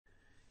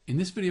In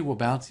this video, we'll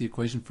balance the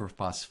equation for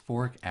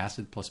phosphoric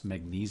acid plus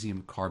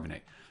magnesium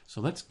carbonate.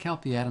 So let's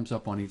count the atoms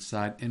up on each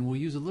side, and we'll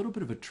use a little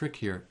bit of a trick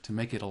here to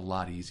make it a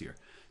lot easier.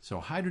 So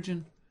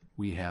hydrogen,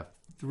 we have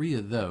 3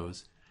 of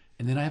those,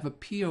 and then I have a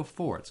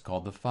PO4, it's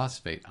called the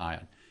phosphate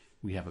ion.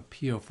 We have a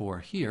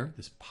PO4 here,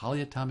 this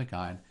polyatomic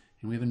ion,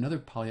 and we have another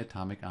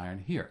polyatomic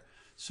ion here.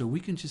 So we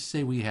can just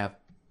say we have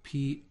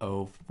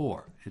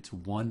PO4, it's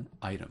one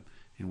item,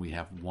 and we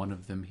have 1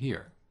 of them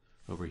here.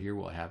 Over here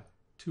we'll have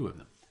 2 of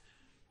them.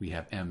 We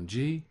have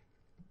Mg,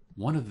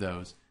 1 of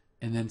those,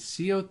 and then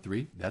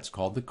CO3, that's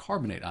called the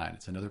carbonate ion.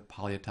 It's another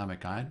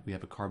polyatomic ion. We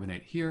have a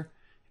carbonate here,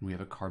 and we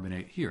have a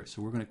carbonate here.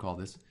 So we're going to call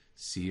this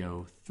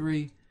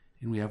CO3,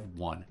 and we have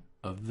 1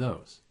 of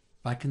those.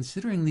 By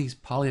considering these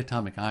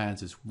polyatomic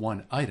ions as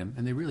one item,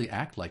 and they really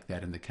act like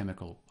that in the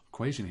chemical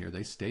equation here,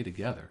 they stay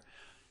together,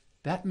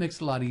 that makes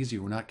it a lot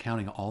easier. We're not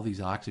counting all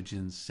these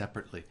oxygens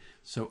separately.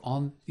 So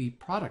on the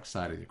product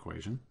side of the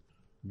equation,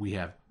 we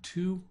have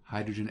 2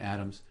 hydrogen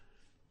atoms.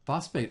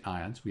 Phosphate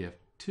ions, we have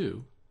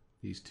 2,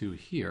 these 2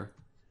 here.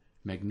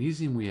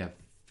 Magnesium, we have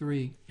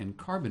 3, and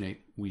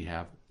carbonate, we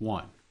have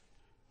 1.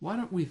 Why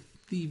don't we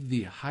leave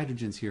the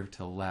hydrogens here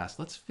till last?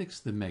 Let's fix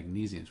the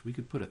magnesiums. We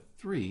could put a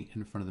 3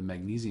 in front of the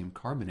magnesium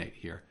carbonate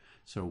here.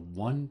 So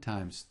 1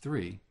 times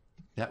 3,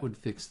 that would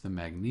fix the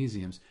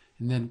magnesiums.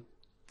 And then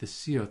the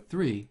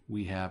CO3,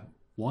 we have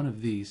 1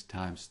 of these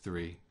times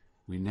 3.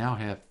 We now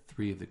have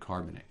 3 of the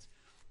carbonates.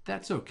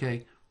 That's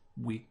okay.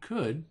 We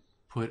could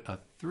put a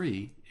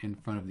 3 in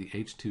front of the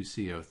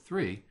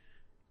H2CO3,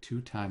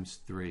 2 times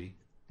 3,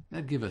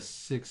 that'd give us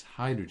 6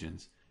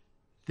 hydrogens.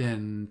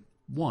 Then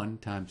 1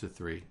 times the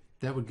 3,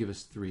 that would give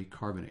us 3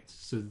 carbonates.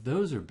 So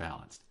those are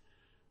balanced.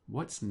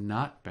 What's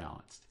not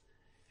balanced?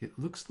 It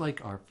looks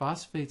like our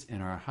phosphates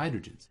and our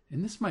hydrogens.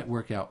 And this might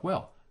work out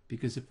well,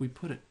 because if we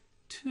put a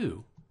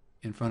 2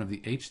 in front of the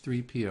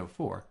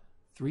H3PO4,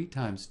 3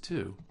 times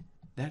 2,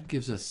 that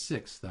gives us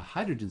 6. The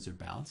hydrogens are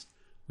balanced.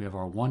 We have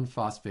our 1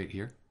 phosphate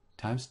here,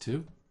 times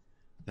 2.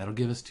 That'll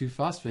give us 2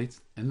 phosphates,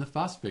 and the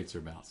phosphates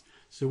are balanced.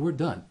 So we're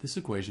done. This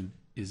equation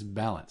is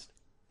balanced.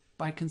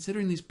 By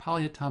considering these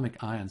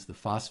polyatomic ions, the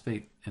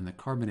phosphate and the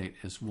carbonate,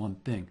 as one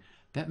thing,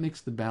 that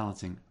makes the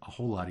balancing a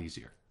whole lot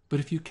easier. But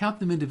if you count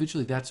them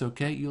individually, that's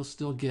okay. You'll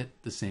still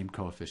get the same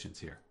coefficients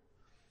here.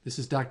 This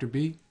is Dr.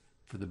 B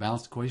for the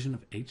balanced equation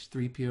of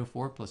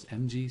H3PO4 plus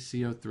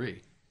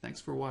MgCO3.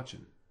 Thanks for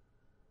watching.